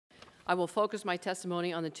I will focus my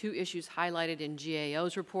testimony on the two issues highlighted in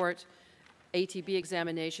GAO's report, ATB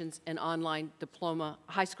examinations and online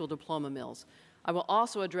high school diploma mills. I will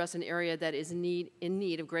also address an area that is in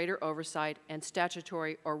need of greater oversight and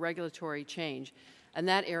statutory or regulatory change, and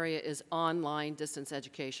that area is online distance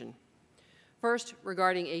education. First,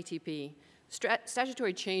 regarding ATP,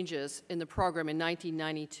 statutory changes in the program in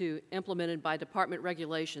 1992 implemented by department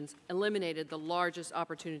regulations eliminated the largest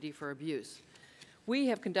opportunity for abuse. We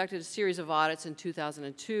have conducted a series of audits in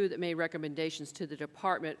 2002 that made recommendations to the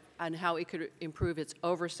department on how it could improve its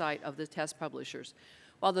oversight of the test publishers.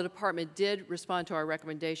 While the department did respond to our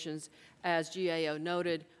recommendations, as GAO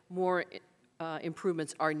noted, more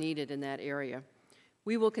improvements are needed in that area.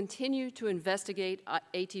 We will continue to investigate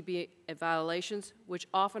ATB violations, which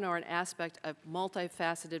often are an aspect of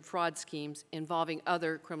multifaceted fraud schemes involving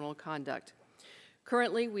other criminal conduct.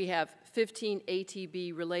 Currently, we have 15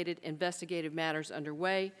 ATB-related investigative matters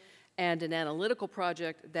underway and an analytical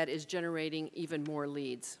project that is generating even more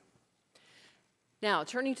leads. Now,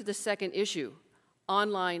 turning to the second issue,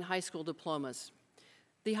 online high school diplomas.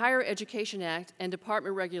 The Higher Education Act and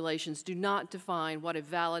department regulations do not define what a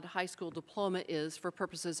valid high school diploma is for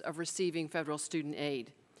purposes of receiving federal student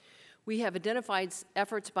aid. We have identified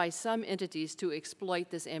efforts by some entities to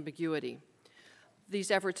exploit this ambiguity.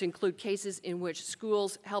 These efforts include cases in which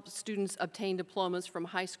schools help students obtain diplomas from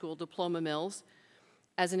high school diploma mills.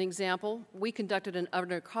 As an example, we conducted an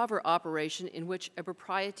undercover operation in which a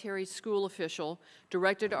proprietary school official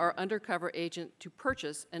directed our undercover agent to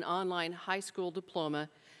purchase an online high school diploma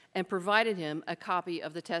and provided him a copy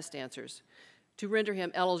of the test answers to render him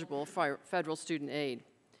eligible for federal student aid.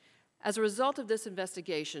 As a result of this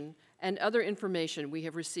investigation and other information we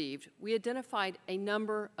have received, we identified a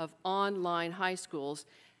number of online high schools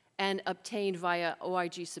and obtained via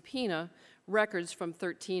OIG subpoena records from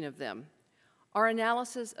 13 of them. Our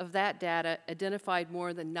analysis of that data identified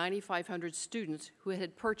more than 9,500 students who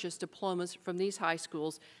had purchased diplomas from these high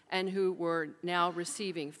schools and who were now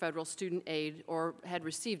receiving federal student aid or had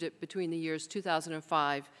received it between the years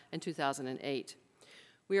 2005 and 2008.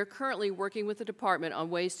 We are currently working with the department on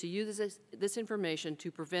ways to use this information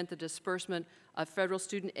to prevent the disbursement of federal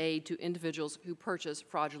student aid to individuals who purchase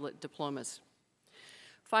fraudulent diplomas.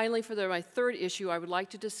 Finally, for my third issue, I would like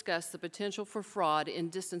to discuss the potential for fraud in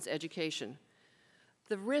distance education.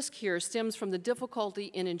 The risk here stems from the difficulty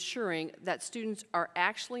in ensuring that students are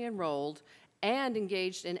actually enrolled and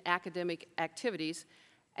engaged in academic activities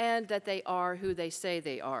and that they are who they say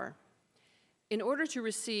they are. In order to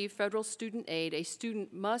receive federal student aid, a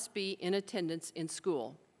student must be in attendance in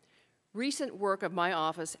school. Recent work of my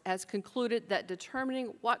office has concluded that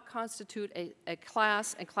determining what constitutes a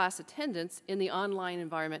class and class attendance in the online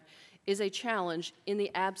environment is a challenge in the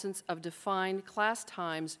absence of defined class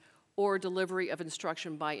times or delivery of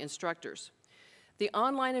instruction by instructors. The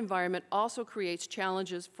online environment also creates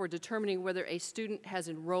challenges for determining whether a student has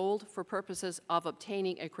enrolled for purposes of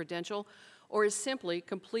obtaining a credential or is simply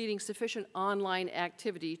completing sufficient online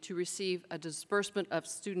activity to receive a disbursement of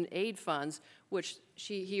student aid funds, which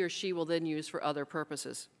he or she will then use for other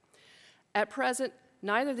purposes. At present,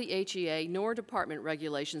 neither the HEA nor department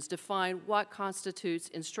regulations define what constitutes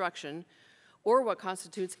instruction or what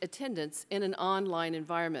constitutes attendance in an online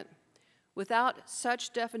environment. Without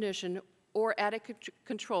such definition or adequate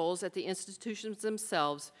controls at the institutions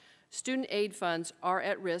themselves, student aid funds are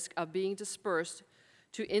at risk of being dispersed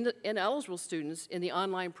to ineligible students in the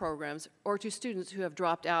online programs or to students who have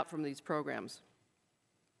dropped out from these programs.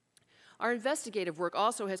 Our investigative work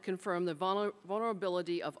also has confirmed the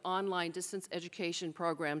vulnerability of online distance education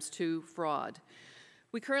programs to fraud.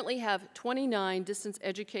 We currently have 29 distance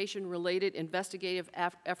education-related investigative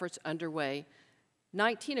efforts underway,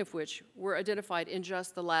 19 of which were identified in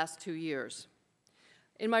just the last 2 years.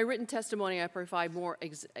 In my written testimony, I provide more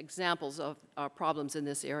examples of problems in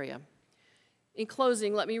this area. In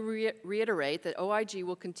closing, let me reiterate that OIG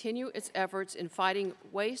will continue its efforts in fighting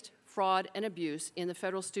waste, fraud, and abuse in the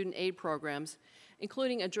federal student aid programs,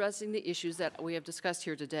 including addressing the issues that we have discussed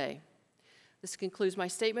here today. This concludes my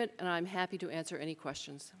statement, and I'm happy to answer any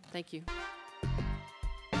questions. Thank you.